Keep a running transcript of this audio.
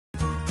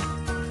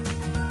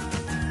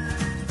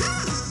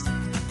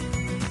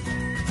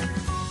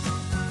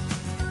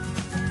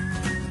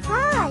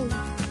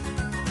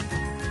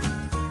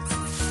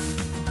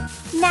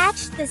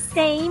the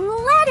same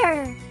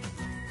letter.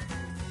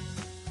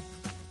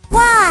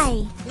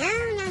 Y.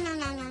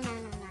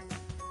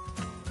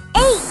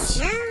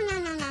 H.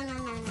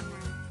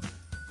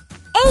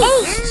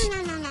 H.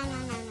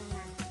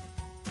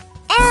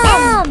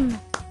 M.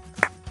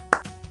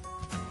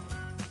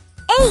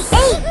 H.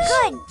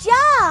 Good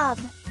job.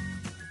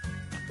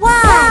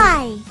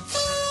 Y.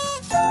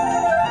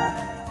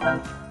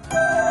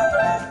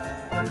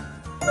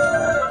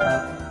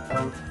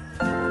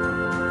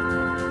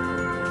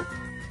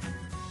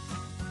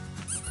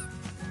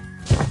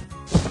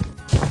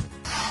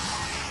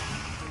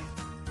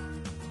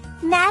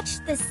 Match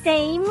the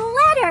same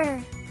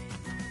letter.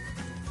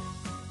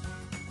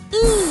 E.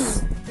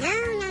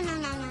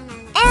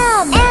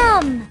 M.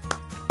 M.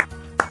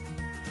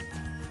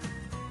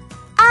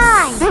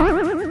 I.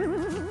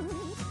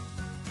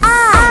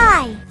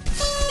 I.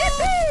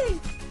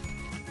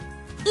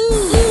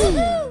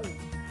 E.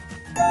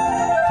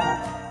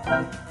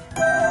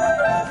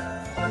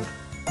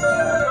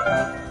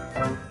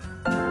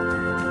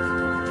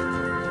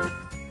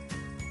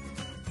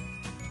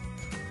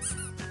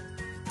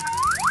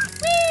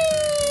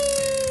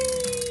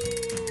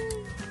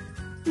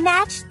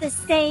 Match the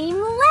same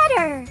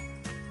letter.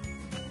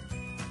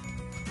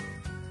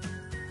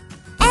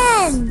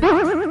 N.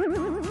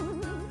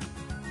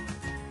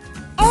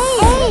 A.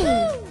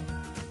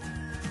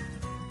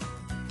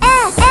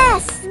 S.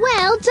 S.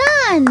 Well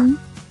done!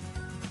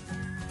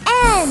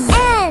 N.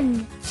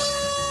 N.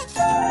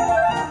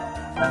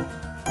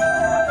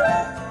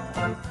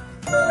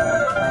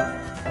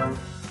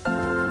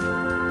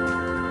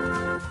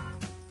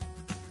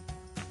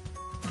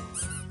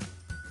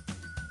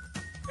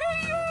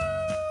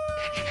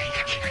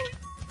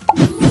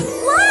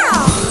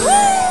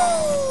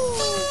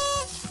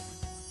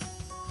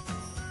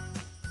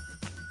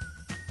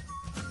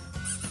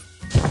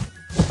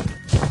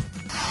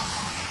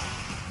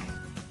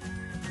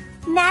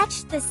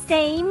 Match the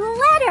same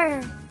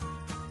letter.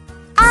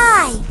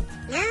 I.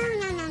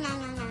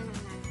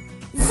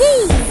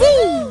 Z.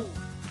 Z.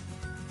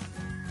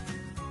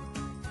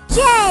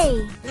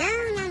 J.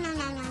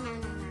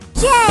 J.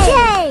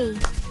 J.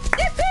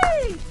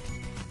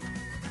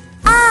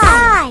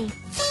 I.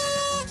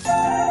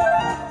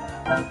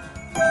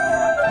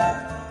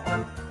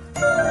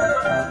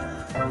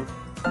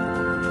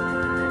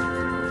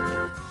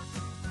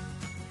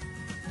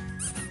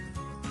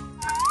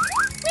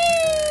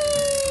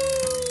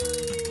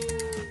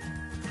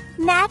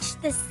 Match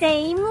the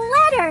same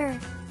letter.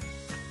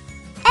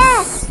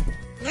 S.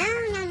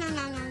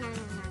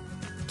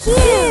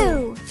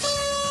 Q.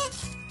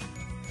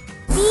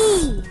 B.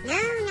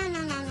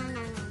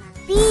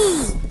 B.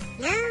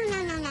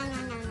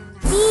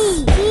 B.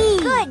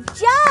 Good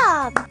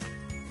job.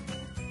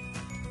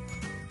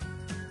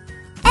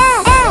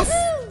 S.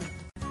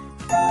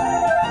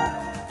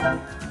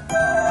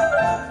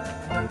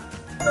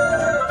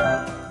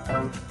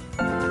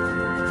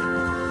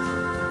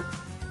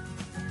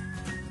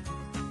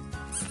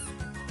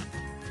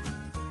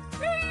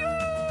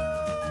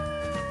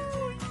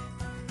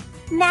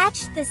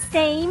 Match the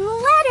same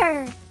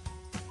letter.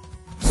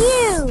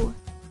 Q.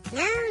 U.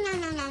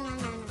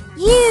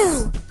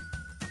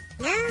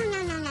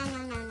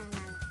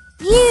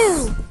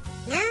 U.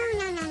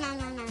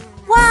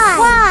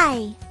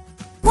 Y.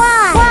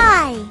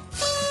 Y.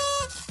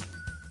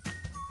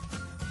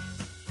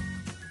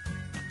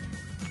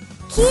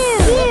 Q.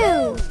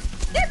 U.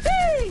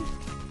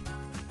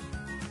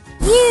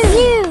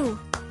 U.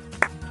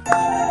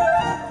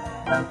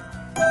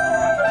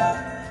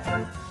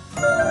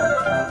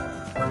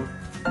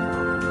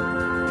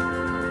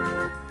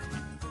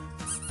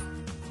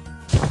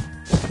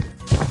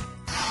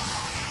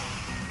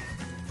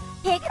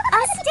 Pick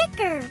a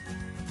sticker.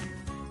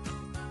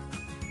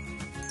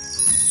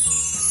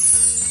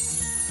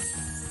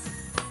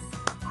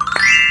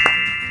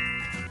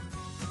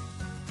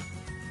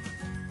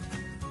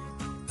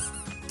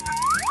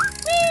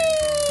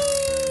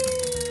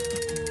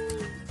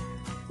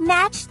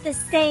 Match the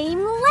same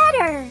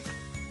letter.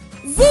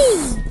 Z.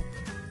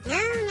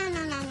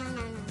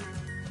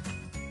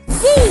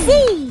 Z.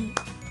 Z.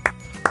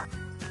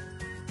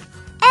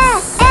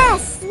 S.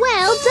 S.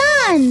 Well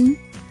done!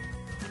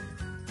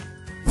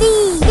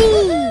 B.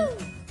 B.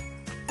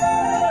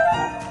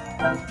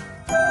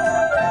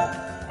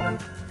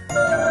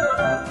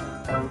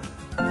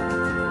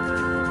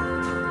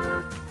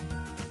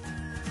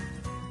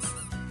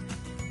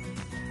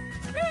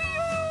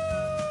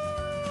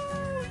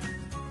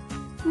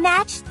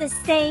 Match the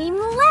same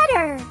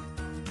letter.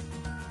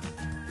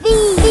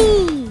 V.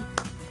 V.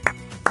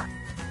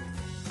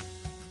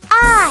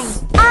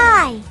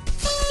 I.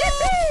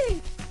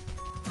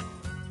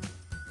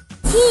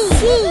 T.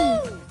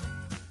 T.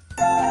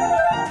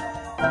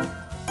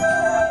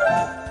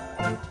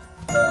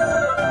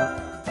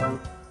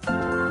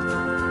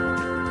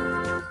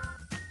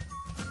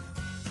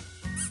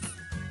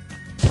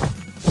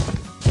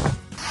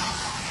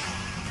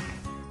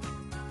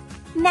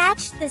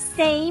 Match the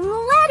same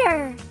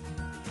letter.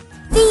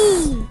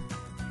 V.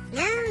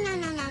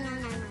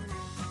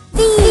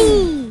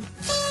 V.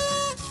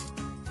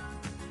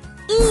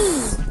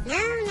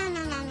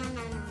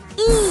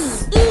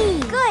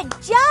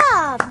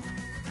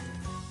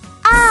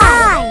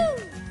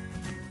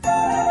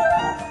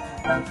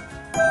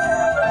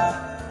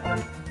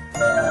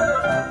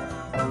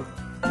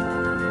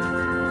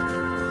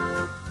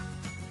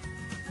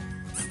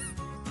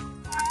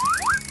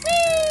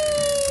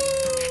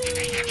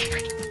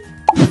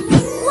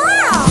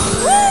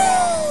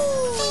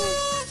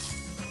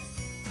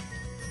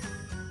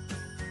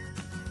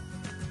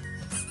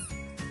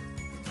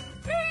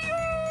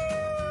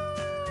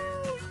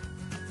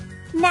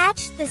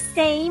 Match the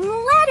same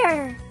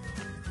letter.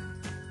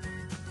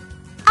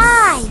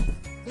 I.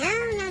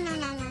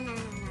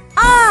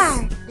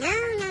 R.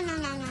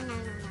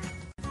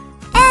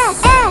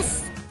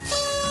 S.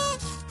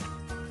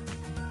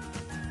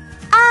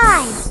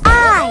 I.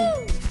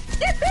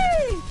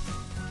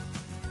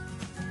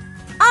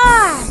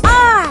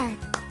 R.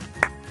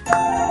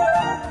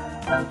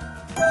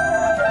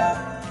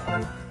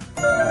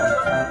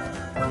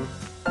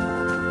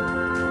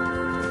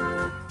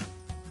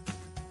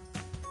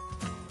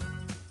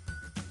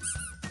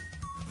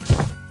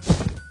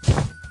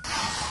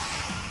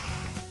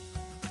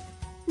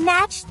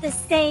 Match the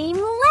same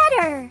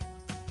letter.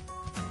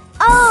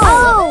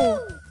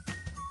 O.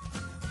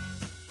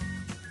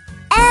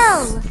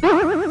 L.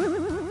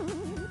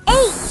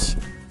 H.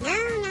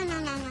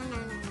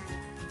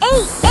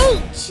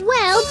 H.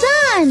 Well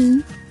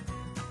done!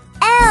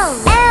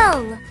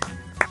 L.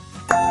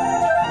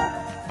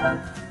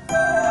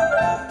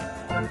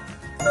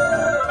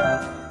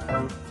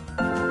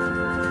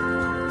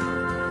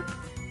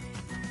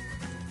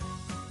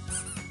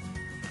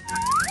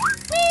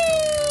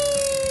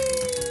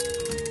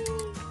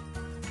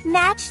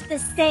 Match the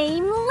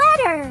same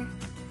letter.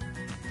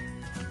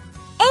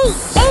 H.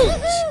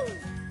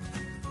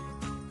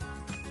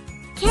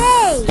 K.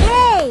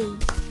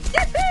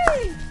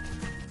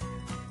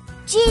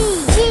 G.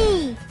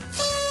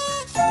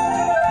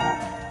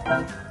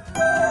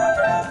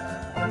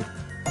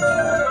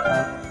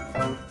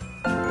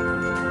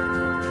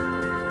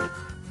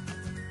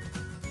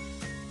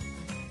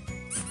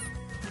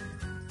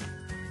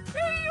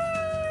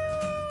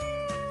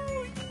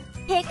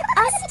 Pick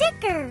a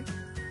sticker.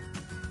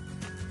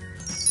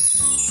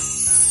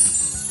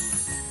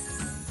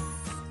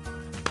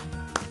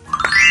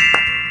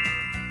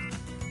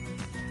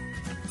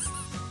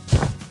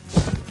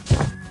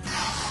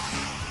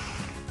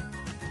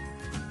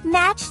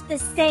 Match the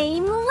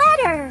same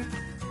letter.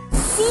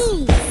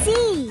 C.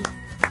 P.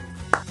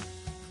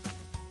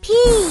 P.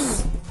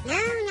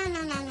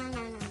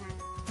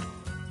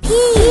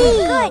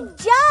 Good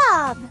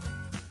job.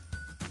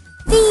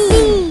 V.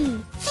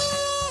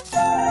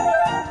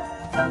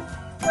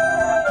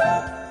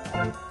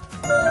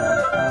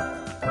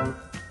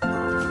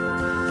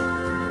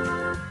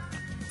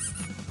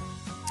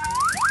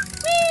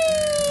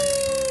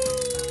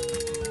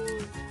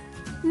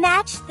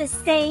 Match the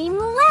same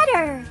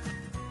letter.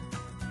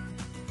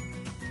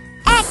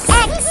 X.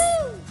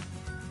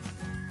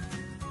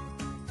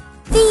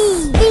 V.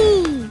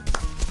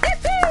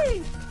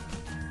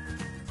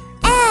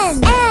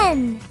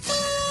 N.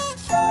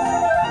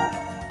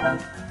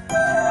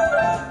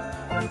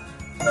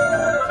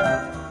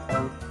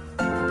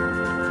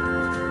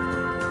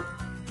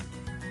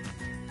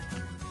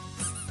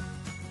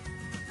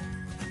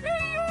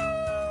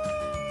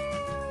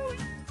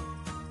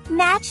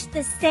 Match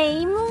the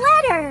same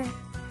letter.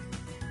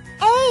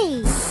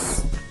 A.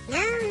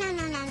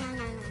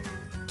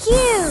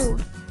 Q.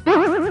 A.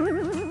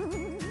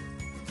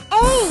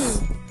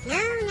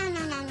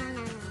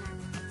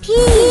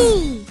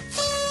 P.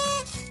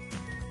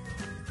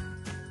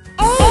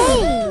 A.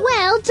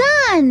 Well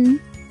done!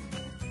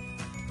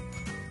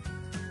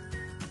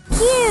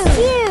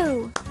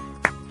 Q.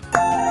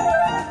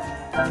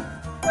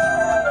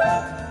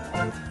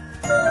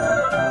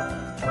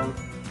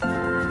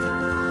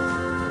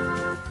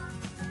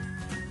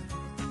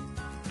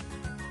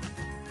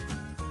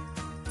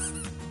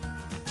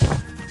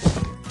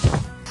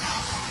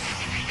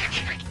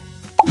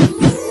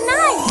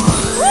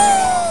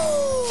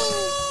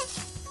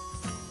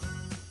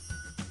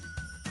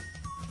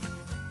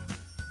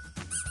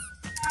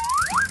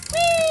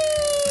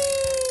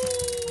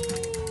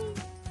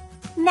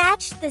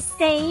 Match the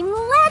same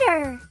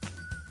letter.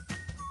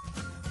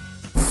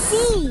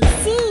 C.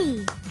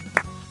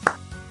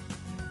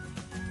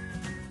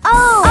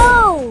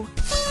 O.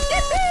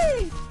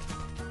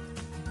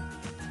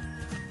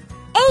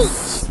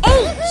 H.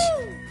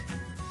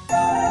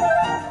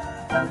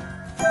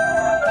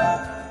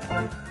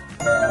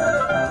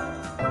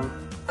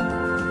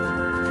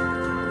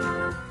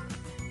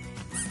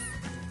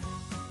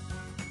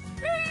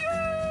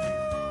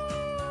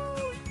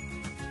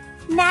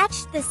 Match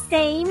the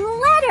same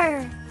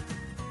letter.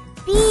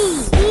 B.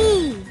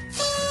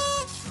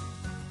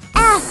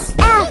 F.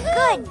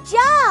 Good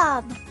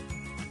job.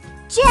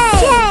 J.